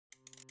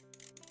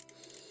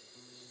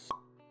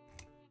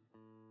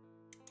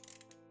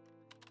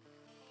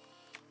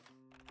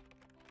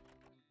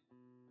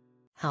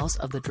House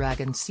of the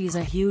Dragon sees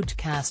a huge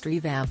cast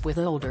revamp with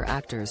older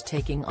actors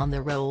taking on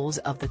the roles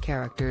of the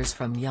characters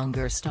from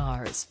younger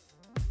stars.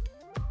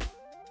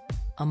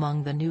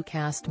 Among the new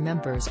cast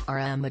members are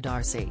Emma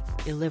Darcy,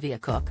 Olivia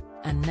Cooke,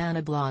 and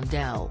Nana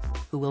Blondell,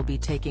 who will be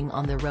taking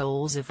on the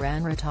roles of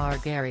Rhaenyra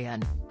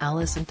Targaryen,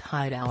 Alicent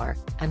Hightower,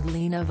 and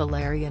Lena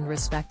Valerian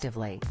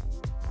respectively.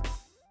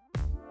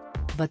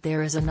 But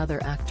there is another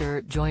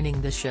actor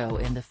joining the show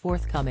in the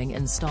forthcoming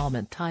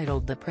installment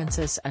titled The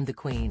Princess and the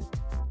Queen.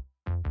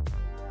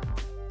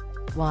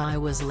 Why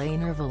was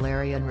Laenor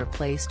Valerian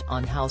replaced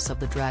on House of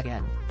the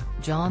Dragon?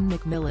 John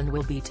McMillan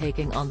will be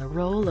taking on the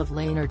role of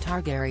Laenor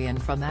Targaryen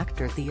from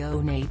actor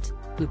Theo Nate,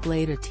 who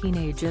played a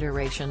teenage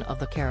iteration of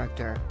the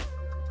character.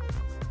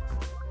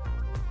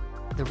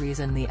 The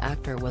reason the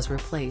actor was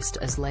replaced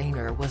as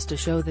Laenor was to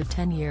show the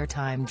 10-year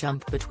time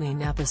jump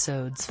between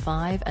episodes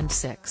 5 and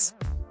 6.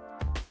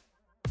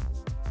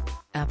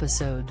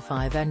 Episode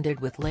 5 ended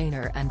with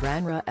Laenor and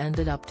Rhaenyra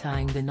ended up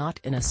tying the knot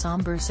in a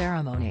somber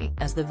ceremony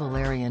as the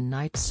Valerian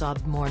knight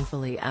sobbed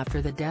mournfully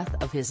after the death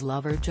of his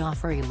lover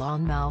Joffrey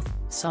Lonmouth,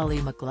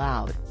 Sully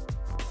MacLeod.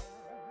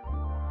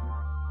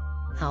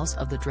 House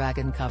of the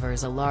Dragon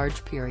covers a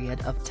large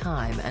period of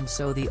time, and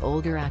so the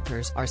older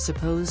actors are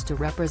supposed to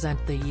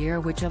represent the year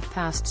which have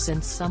passed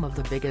since some of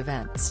the big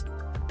events.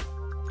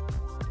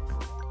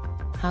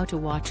 How to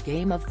watch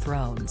Game of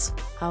Thrones,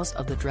 House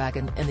of the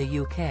Dragon in the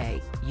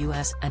UK,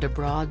 US and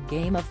abroad.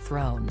 Game of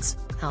Thrones,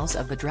 House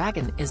of the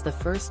Dragon is the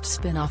first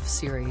spin-off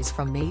series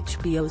from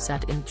HBO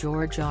set in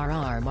George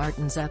R.R.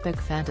 Martin's epic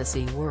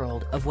fantasy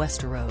world of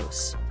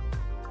Westeros.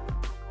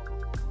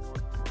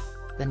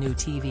 The new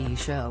TV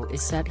show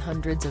is set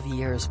hundreds of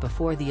years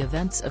before the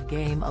events of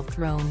Game of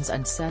Thrones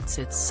and sets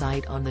its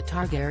sight on the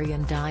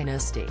Targaryen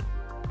dynasty.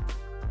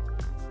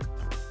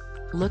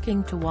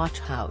 Looking to watch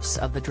House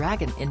of the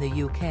Dragon in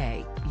the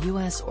UK,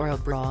 US or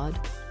abroad?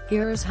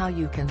 Here's how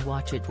you can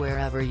watch it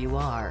wherever you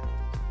are.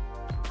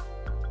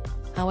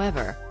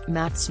 However,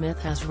 Matt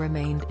Smith has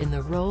remained in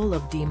the role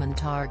of Daemon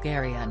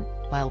Targaryen,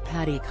 while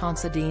Paddy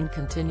Considine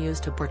continues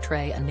to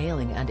portray an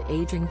ailing and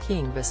aging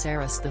King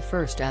Viserys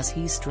I as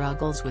he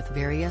struggles with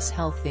various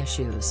health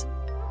issues.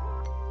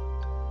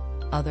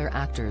 Other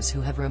actors who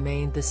have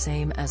remained the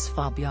same as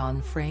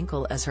Fabian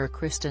Frankel as Her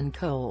Kristen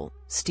Cole,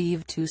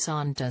 Steve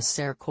Toussaint as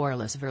Ser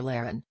Corlys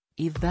Velaryon,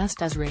 Eve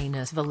Best as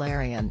Rhaenys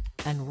Valerian,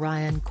 and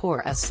Ryan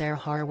Corr as Ser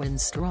Harwin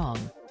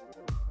Strong.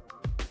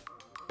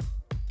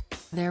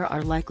 There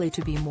are likely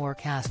to be more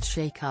cast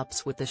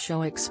shakeups, with the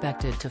show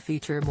expected to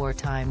feature more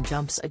time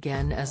jumps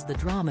again as the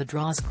drama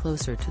draws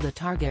closer to the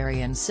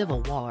Targaryen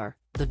civil war,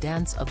 the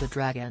Dance of the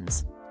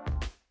Dragons.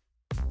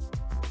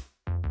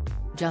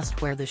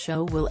 Just where the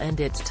show will end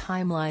its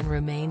timeline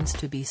remains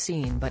to be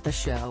seen, but the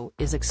show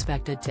is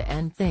expected to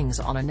end things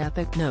on an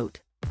epic note.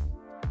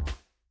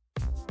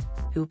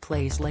 Who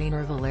plays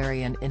Laenor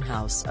Valerian in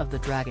House of the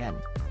Dragon?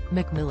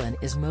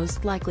 McMillan is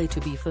most likely to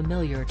be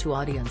familiar to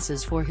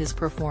audiences for his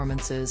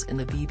performances in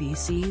the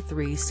BBC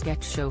Three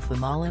sketch show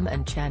Famalim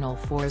and Channel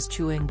 4's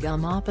Chewing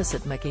Gum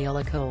opposite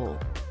Michaela Cole.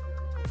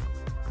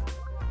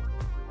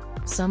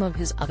 Some of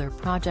his other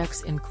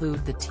projects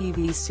include the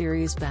TV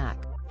series Back,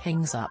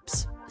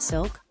 Hangs-Ups,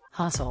 Silk,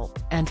 Hustle,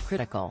 and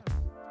Critical.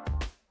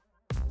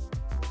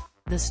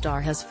 The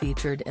star has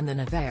featured in the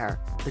Navarre,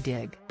 The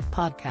Dig,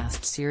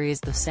 podcast series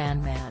The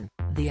Sandman,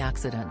 The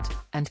Accident,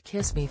 and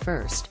Kiss Me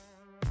First.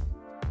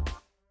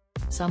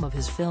 Some of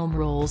his film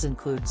roles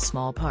include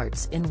small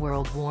parts in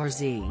World War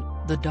Z,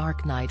 The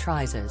Dark Knight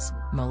Rises,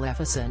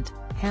 Maleficent,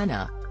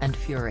 Hannah, and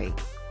Fury.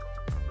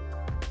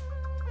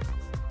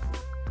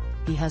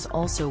 He has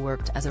also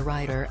worked as a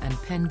writer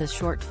and penned the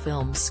short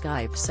film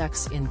Skype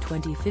Sex in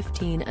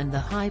 2015 and The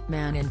Hype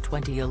Man in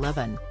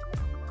 2011.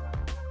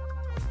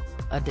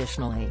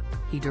 Additionally,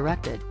 he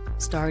directed,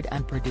 starred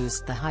and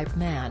produced The Hype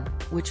Man,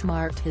 which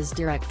marked his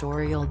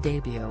directorial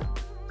debut.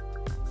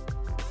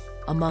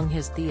 Among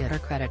his theatre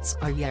credits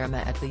are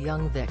Yerma at the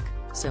Young Vic,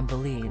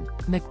 Cymbeline,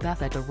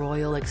 Macbeth at the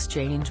Royal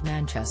Exchange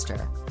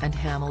Manchester, and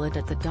Hamlet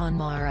at the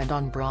Donmar and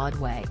on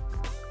Broadway.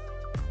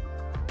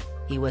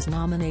 He was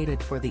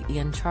nominated for the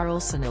Ian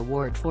Charleson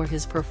Award for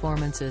his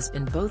performances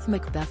in both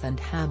Macbeth and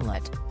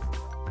Hamlet.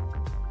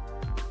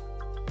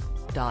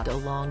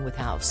 Along with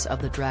House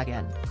of the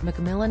Dragon,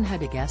 McMillan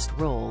had a guest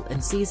role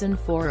in Season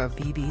 4 of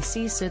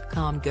BBC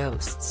sitcom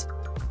Ghosts.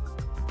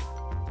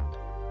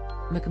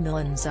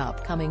 McMillan's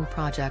upcoming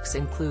projects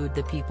include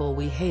The People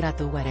We Hate at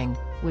the Wedding,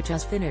 which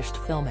has finished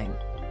filming.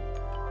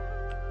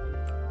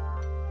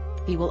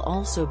 He will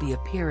also be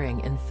appearing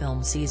in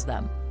film Seize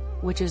Them,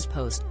 which is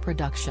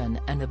post-production,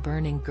 and The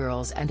Burning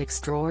Girls and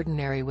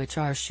Extraordinary, which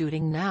are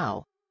shooting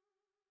now.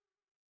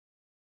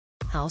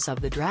 House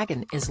of the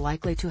Dragon is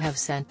likely to have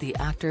sent the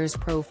actor's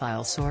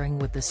profile soaring,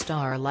 with the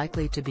star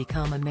likely to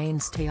become a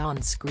mainstay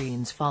on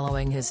screens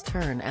following his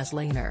turn as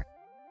Laenor.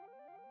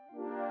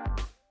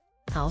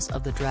 House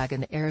of the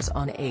Dragon airs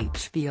on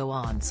HBO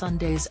on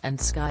Sundays and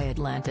Sky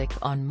Atlantic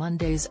on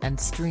Mondays and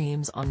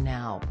streams on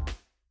Now.